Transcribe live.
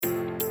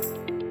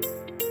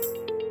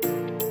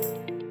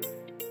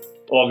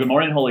Well, good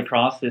morning, Holy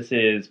Cross. This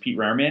is Pete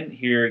Rehrman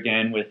here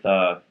again with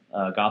a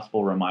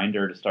gospel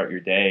reminder to start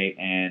your day.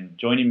 And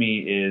joining me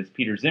is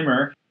Peter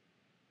Zimmer,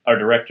 our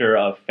Director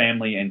of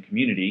Family and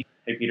Community.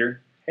 Hey,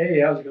 Peter.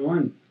 Hey, how's it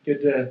going?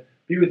 Good to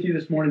be with you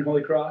this morning,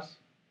 Holy Cross.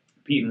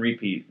 Pete and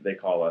Repeat, they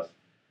call us.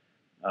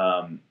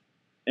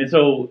 And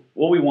so,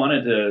 what we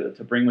wanted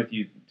to bring with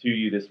you to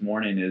you this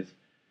morning is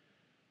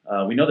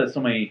we know that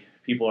so many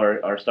people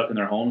are stuck in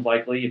their homes.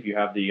 Likely, if you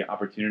have the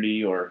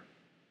opportunity or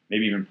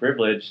maybe even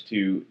privileged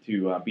to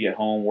be at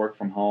home, work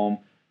from home.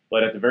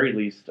 But at the very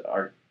least,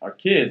 our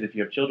kids, if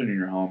you have children in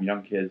your home,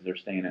 young kids, they're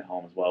staying at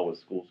home as well with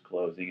schools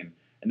closing, and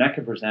that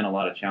can present a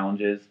lot of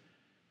challenges,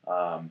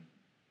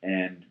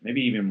 and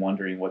maybe even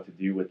wondering what to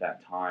do with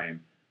that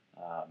time.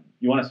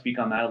 You want to speak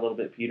on that a little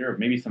bit, Peter, or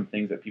maybe some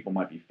things that people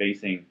might be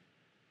facing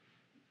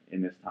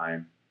in this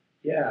time?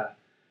 Yeah,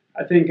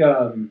 I think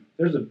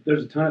there's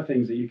a ton of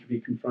things that you could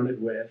be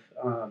confronted with.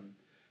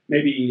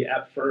 Maybe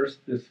at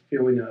first, this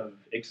feeling of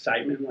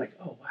excitement, like,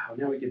 oh wow,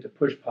 now we get to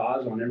push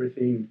pause on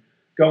everything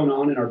going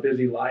on in our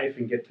busy life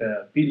and get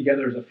to be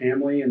together as a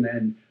family. And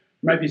then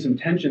there might be some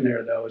tension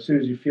there, though. As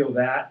soon as you feel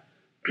that,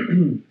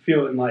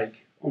 feeling like,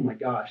 oh my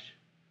gosh,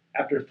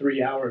 after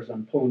 3 hours,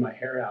 I'm pulling my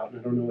hair out and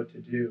I don't know what to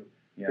do.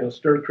 Yeah. Feel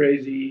stir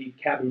crazy,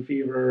 cabin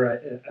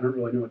fever. I don't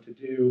really know what to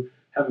do.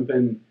 Haven't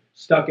been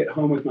stuck at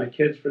home with my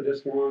kids for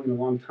this long in a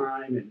long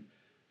time, and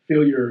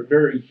feel your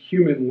very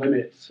human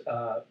limits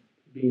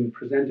being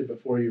presented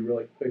before you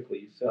really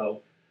quickly.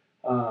 So,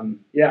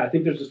 I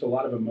think there's just a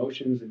lot of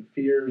emotions and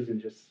fears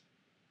and just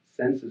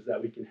senses that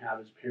we can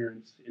have as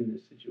parents in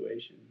this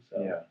situation.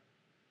 So, Yeah,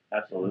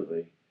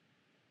 absolutely.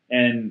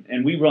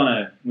 And we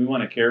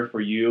wanna care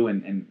for you,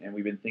 and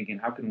we've been thinking,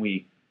 how can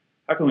we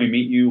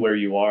meet you where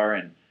you are,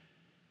 and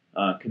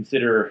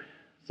consider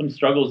some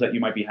struggles that you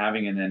might be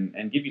having,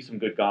 and give you some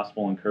good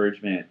gospel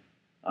encouragement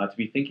to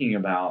be thinking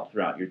about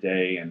throughout your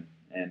day,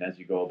 and as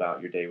you go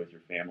about your day with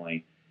your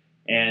family.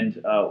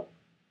 And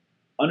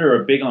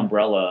under a big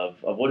umbrella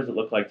of what does it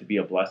look like to be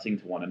a blessing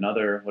to one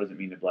another? What does it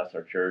mean to bless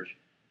our church,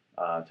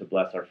 to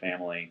bless our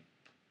family?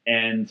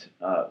 And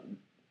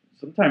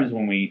sometimes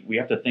when we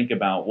have to think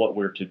about what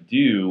we're to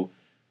do,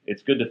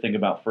 it's good to think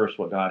about first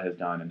what God has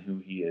done and who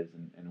He is,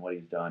 and what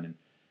He's done. And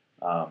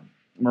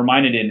I'm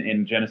reminded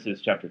in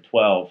Genesis chapter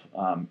 12,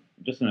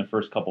 just in the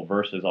first couple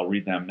verses, I'll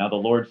read them. Now the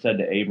Lord said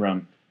to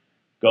Abram,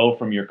 "Go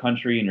from your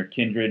country and your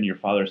kindred and your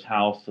father's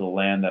house to the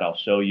land that I'll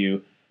show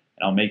you,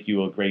 and I'll make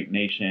you a great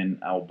nation.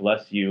 I will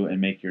bless you and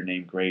make your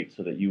name great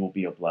so that you will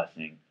be a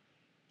blessing."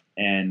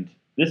 And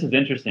this is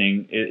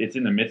interesting. It's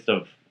in the midst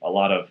of a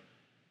lot of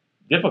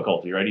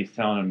difficulty, right? He's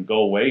telling him,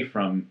 go away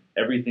from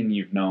everything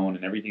you've known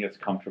and everything that's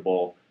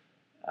comfortable,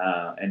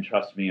 and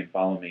trust me and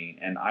follow me,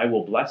 and I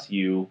will bless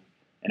you.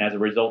 And as a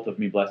result of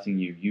me blessing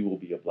you, you will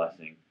be a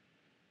blessing.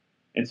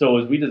 And so,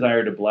 as we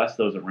desire to bless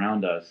those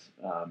around us,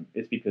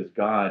 it's because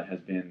God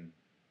has been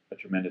a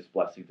tremendous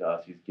blessing to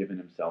us. He's given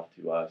Himself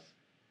to us,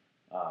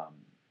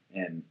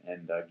 and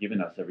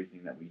given us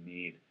everything that we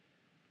need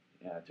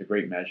to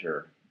great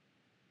measure.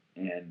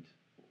 And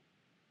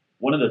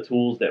one of the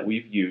tools that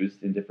we've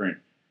used in different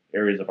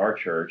areas of our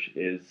church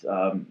is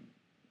an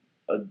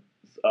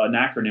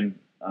acronym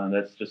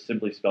that just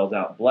simply spells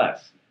out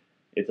BLESS.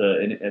 It's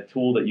a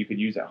tool that you could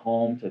use at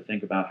home to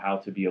think about how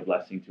to be a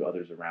blessing to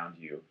others around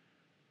you.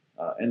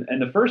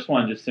 And the first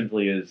one just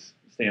simply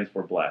stands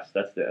for bless.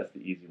 That's the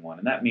easy one,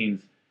 and that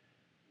means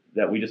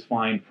that we just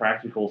find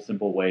practical,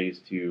 simple ways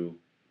to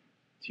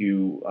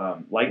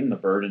lighten the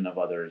burden of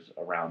others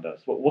around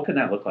us. What can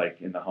that look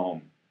like in the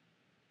home?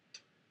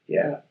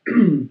 yeah,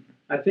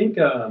 I think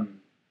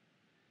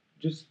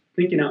just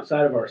thinking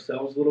outside of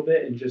ourselves a little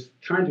bit and just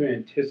trying to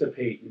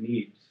anticipate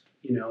needs.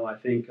 I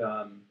think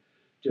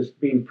just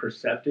being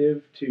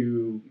perceptive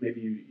to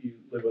maybe you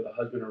live with a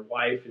husband or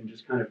wife, and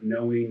just kind of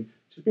knowing,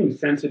 just being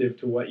sensitive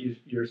to what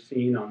you're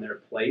seeing on their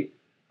plate,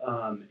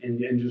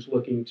 and just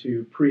looking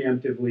to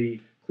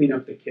preemptively clean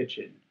up the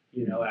kitchen,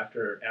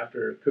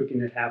 after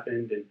cooking had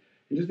happened, and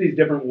just these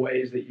different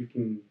ways that you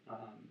can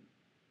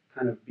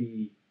kind of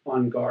be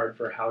on guard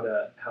for how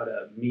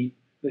to meet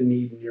the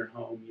need in your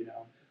home,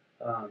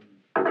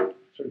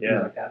 sort of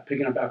things like that.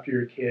 Picking up after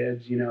your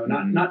kids,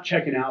 not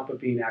checking out, but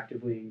being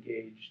actively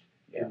engaged,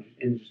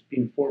 and just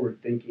being forward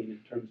thinking in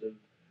terms of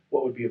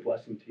what would be a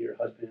blessing to your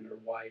husband or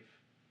wife.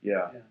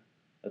 Yeah,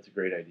 that's a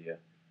great idea.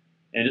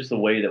 And just the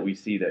way that we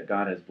see that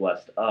God has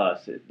blessed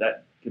us,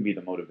 that can be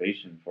the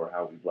motivation for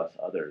how we bless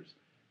others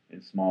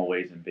in small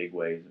ways and big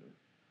ways.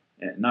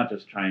 And not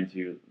just trying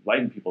to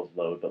lighten people's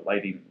load, but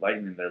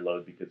lightening their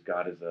load because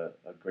God is a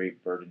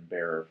great burden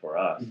bearer for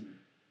us. Mm-hmm.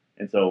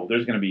 And so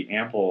there's going to be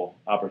ample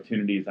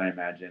opportunities, I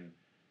imagine,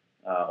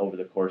 over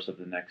the course of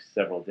the next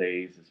several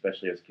days,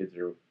 especially as kids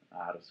are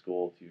out of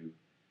school,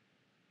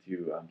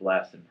 to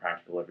bless in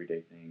practical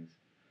everyday things.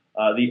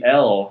 The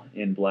L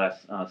in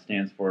bless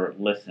stands for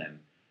listen,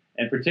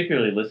 and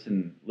particularly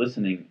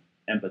listening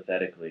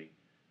empathetically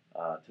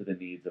to the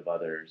needs of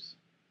others.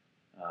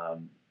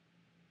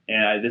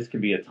 And this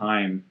can be a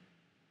time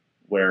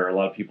where a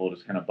lot of people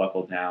just kind of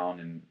buckle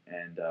down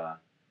and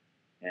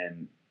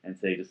and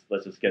say, just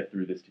let's just get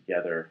through this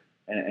together,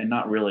 and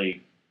not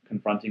really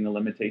confronting the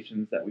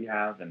limitations that we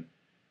have, and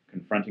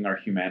confronting our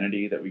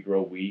humanity, that we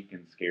grow weak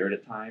and scared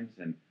at times.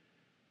 And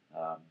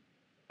um,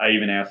 I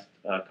even asked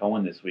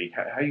Cohen this week,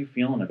 how are you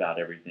feeling about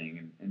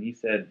everything? And he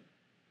said,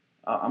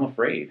 I'm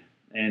afraid.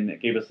 And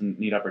it gave us a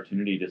neat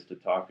opportunity just to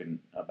talk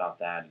about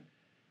that.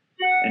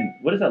 And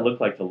what does that look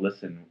like to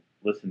listen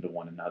to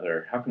one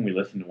another? How can we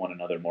listen to one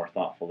another more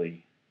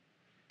thoughtfully?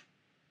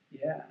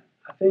 Yeah,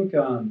 I think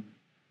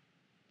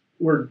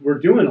we're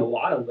doing a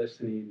lot of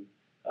listening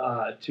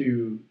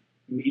to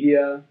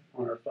media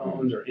on our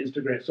phones or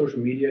Instagram, social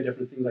media,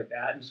 different things like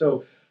that. And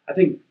so I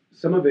think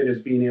some of it is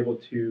being able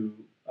to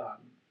um,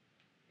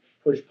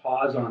 push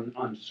pause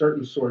on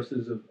certain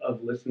sources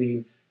of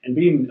listening and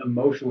being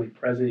emotionally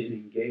present and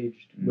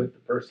engaged Mm. with the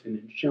person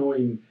and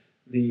showing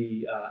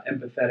the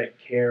empathetic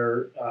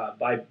care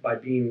by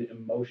being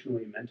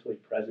emotionally, mentally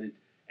present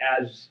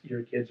as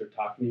your kids are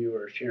talking to you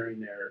or sharing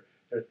their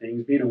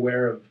things, being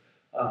aware of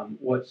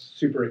what's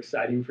super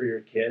exciting for your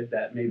kid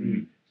that maybe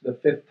Mm. the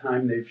fifth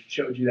time they've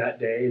showed you that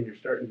day and you're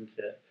starting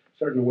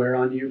to wear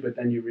on you, but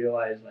then you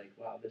realize like,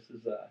 wow, this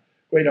is a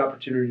great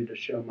opportunity to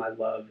show my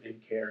love and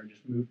care and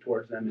just move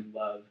towards them in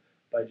love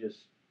by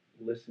just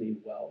listening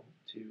well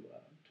to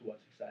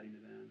what's exciting to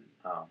them.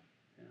 Um,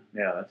 And,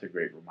 yeah, that's a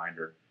great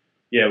reminder.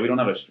 Yeah, we don't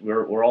have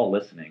we're all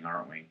listening,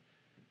 aren't we?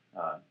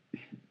 Uh,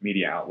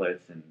 Media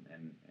outlets and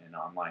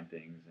online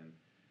things, and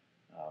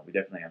we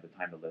definitely have the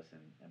time to listen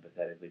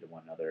empathetically to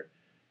one another.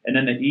 And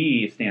then the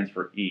E stands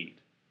for eat.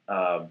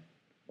 Um,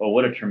 well,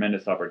 what a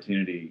tremendous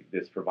opportunity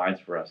this provides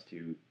for us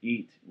to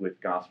eat with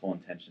gospel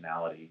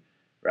intentionality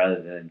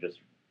rather than just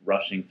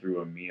rushing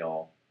through a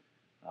meal.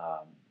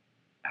 Um,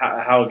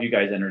 how have you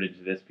guys entered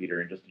into this,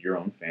 Peter, and just your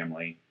own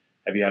family?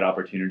 Have you had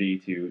opportunity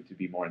to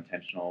be more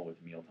intentional with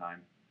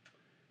mealtime?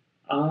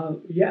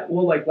 yeah,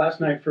 well, like last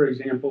night, for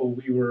example,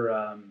 we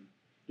were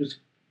just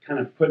kind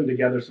of putting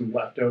together some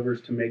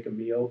leftovers to make a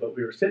meal, but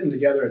we were sitting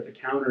together at the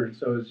counter, and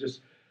so it was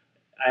just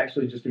I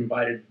actually just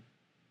invited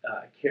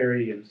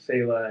Carrie and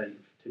Selah and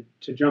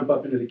to jump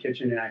up into the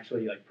kitchen and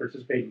actually like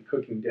participate in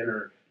cooking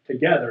dinner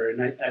together.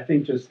 And I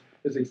think just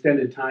this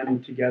extended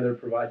time together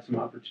provides some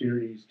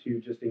opportunities to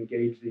just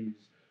engage these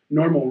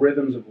normal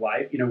rhythms of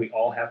life. You know, we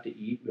all have to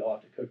eat, we all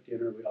have to cook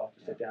dinner, we all have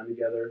to sit down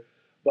together,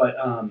 but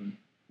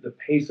the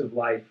pace of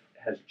life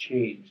has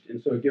changed, and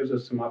so it gives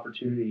us some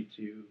opportunity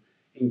to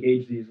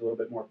engage these a little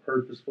bit more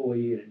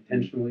purposefully and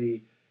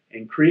intentionally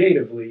and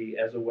creatively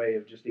as a way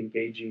of just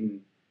engaging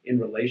in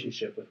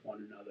relationship with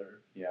one another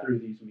Yeah. through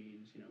these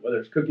means. You know, whether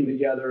it's cooking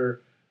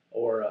together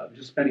or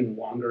just spending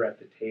longer at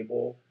the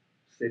table,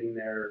 sitting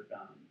there,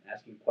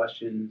 asking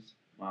questions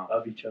Wow.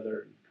 of each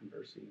other and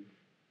conversing.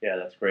 Yeah,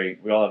 that's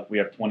great. We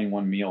have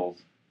 21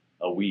 meals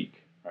a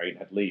week, right?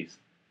 At least,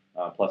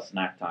 plus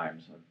snack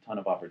times. A ton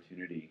of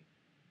opportunity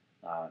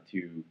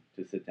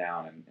to sit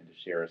down and to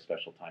share a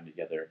special time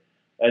together.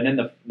 And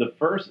then the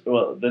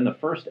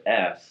first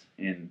S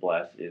in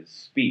bless is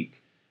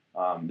speak.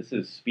 This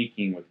is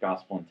speaking with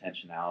gospel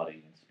intentionality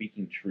and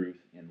speaking truth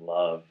in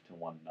love to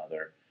one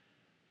another.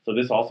 So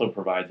this also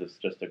provides us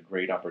just a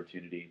great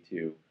opportunity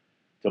to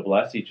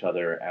bless each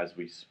other as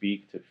we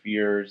speak to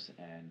fears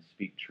and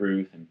speak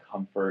truth and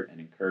comfort and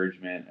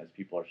encouragement as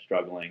people are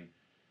struggling.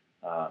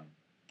 Um,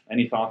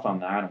 any thoughts on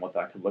that and what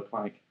that could look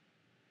like?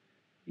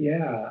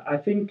 Yeah, I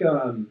think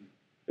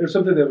there's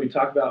something that we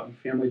talk about in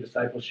family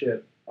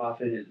discipleship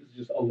often is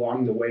just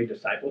along the way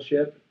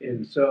discipleship.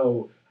 And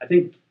so I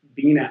think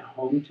being at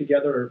home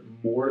together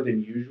more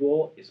than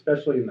usual,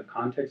 especially in the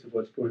context of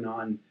what's going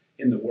on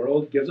in the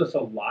world, gives us a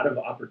lot of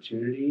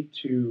opportunity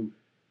to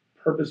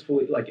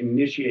purposefully like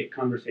initiate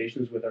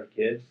conversations with our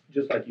kids,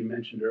 just like you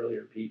mentioned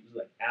earlier, Pete, was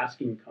like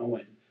asking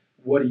Cohen,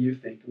 what do you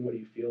think and what do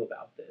you feel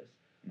about this?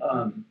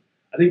 Mm-hmm.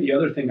 I think the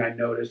other thing I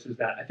noticed is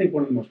that I think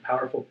one of the most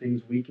powerful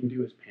things we can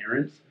do as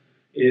parents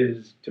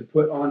is to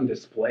put on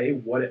display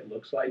what it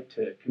looks like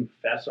to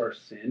confess our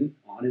sin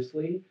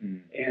honestly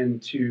Mm.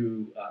 and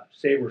to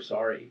say we're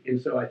sorry.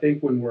 And so I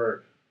think when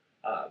we're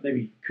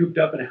maybe cooped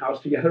up in a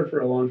house together for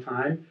a long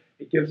time,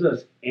 it gives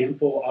us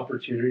ample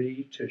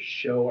opportunity to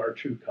show our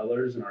true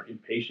colors and our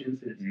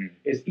impatience. And Mm.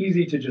 it's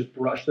easy to just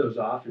brush those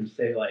off and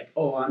say like,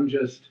 oh, I'm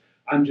just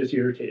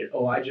irritated.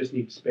 Oh, I just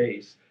need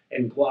space,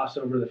 and gloss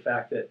over the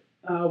fact that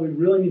we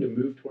really need to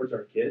move towards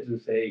our kids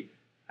and say,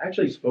 I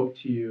actually spoke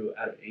to you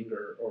out of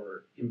anger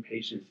or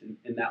impatience,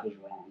 and that was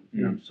wrong,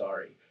 and I'm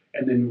sorry.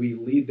 And then we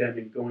lead them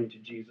in going to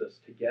Jesus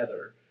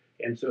together.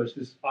 And so it's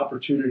this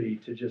opportunity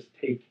to just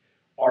take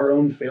our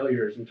own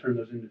failures and turn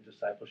those into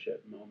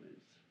discipleship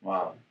moments.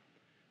 Wow,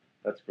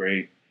 that's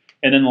great.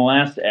 And then the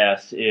last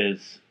S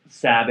is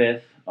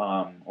Sabbath,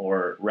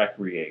 or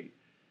recreate.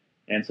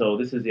 And so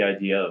this is the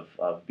idea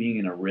of being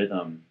in a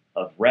rhythm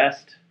of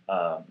rest,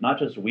 not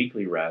just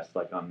weekly rest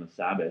like on the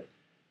Sabbath.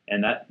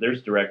 And that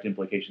there's direct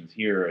implications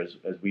here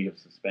as we have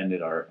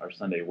suspended our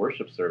Sunday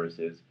worship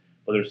services,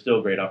 but there's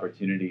still great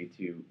opportunity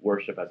to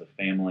worship as a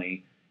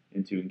family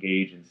and to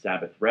engage in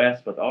Sabbath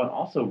rest, but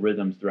also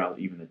rhythms throughout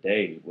even the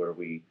day where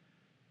we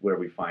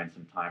find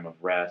some time of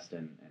rest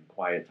and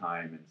quiet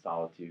time and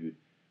solitude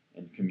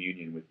and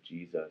communion with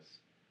Jesus.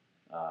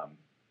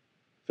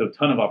 So a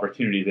ton of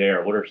opportunity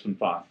there. What are some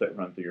thoughts that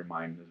run through your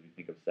mind as we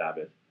think of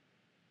Sabbath?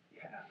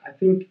 Yeah, I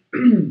think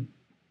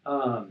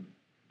I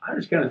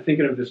was kind of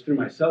thinking of this through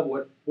myself.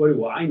 What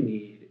do I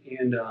need?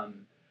 And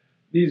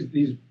these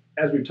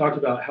as we've talked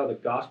about how the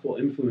gospel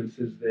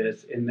influences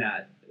this, in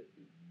that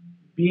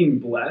being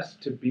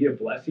blessed to be a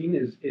blessing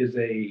is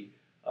a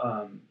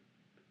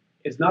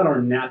it's not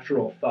our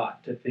natural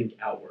thought to think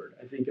outward.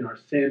 I think in our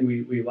sin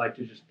we like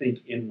to just think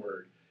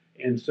inward,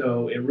 and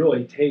so it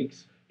really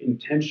takes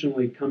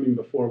intentionally coming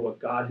before what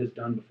God has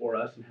done before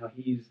us and how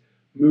He's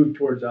moved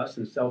towards us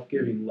in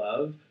self-giving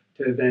love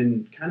to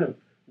then kind of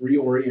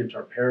reorient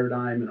our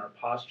paradigm and our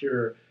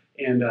posture,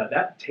 and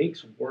that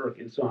takes work.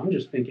 And so I'm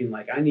just thinking,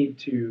 like, I need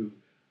to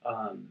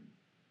um,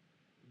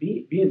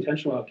 be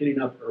intentional about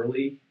getting up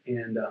early,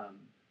 and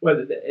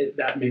whether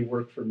that may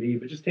work for me,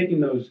 but just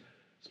taking those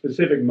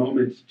specific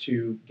moments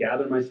to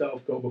gather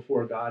myself, go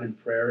before God in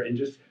prayer, and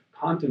just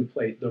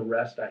contemplate the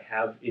rest I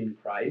have in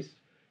Christ,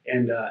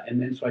 and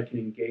then so I can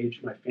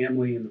engage my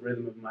family in the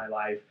rhythm of my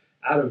life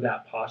out of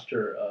that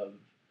posture of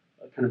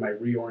kind of my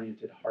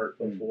reoriented heart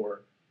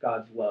before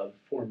God's love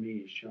for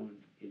me shown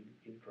in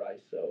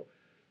Christ. So,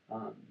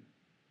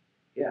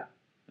 yeah.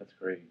 That's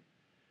great.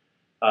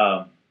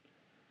 Um,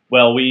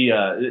 well,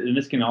 and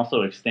this can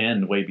also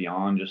extend way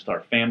beyond just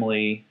our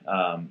family.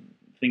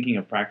 Thinking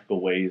of practical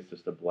ways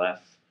just to bless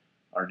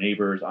our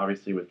neighbors,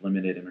 obviously with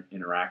limited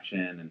interaction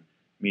and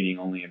meeting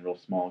only in real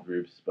small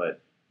groups, but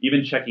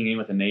even checking in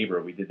with a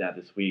neighbor. We did that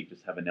this week.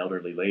 Just have an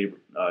elderly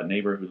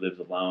neighbor who lives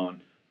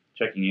alone,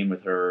 checking in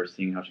with her,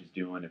 seeing how she's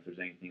doing, if there's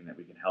anything that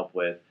we can help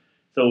with.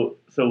 So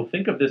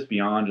think of this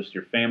beyond just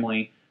your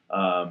family,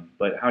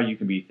 but how you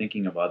can be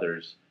thinking of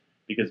others,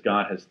 because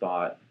God has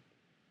thought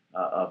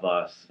of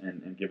us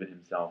and given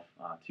Himself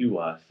to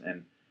us,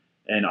 and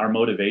our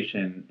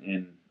motivation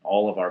in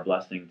all of our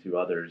blessing to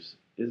others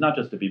is not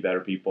just to be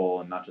better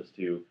people and not just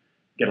to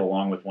get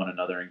along with one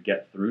another and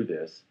get through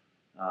this,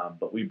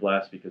 but we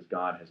bless because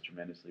God has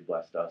tremendously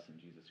blessed us in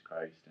Jesus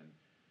Christ,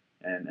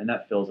 and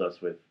that fills us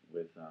with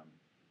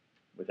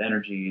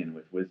energy and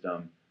with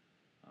wisdom,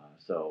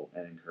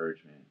 and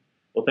encouragement.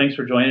 Well, thanks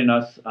for joining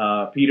us,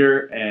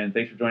 Peter, and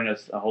thanks for joining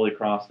us, Holy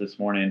Cross, this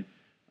morning.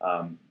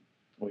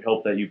 We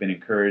hope that you've been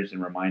encouraged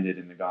and reminded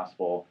in the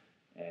gospel,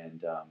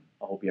 and I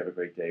hope you have a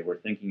great day. We're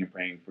thinking and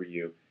praying for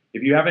you.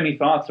 If you have any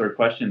thoughts or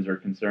questions or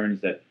concerns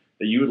that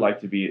you would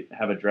like to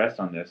have addressed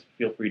on this,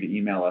 feel free to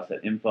email us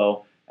at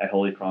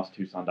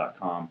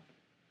info@holycrosstucson.com,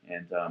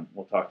 and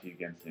we'll talk to you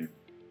again soon.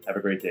 Have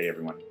a great day,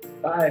 everyone.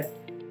 Bye.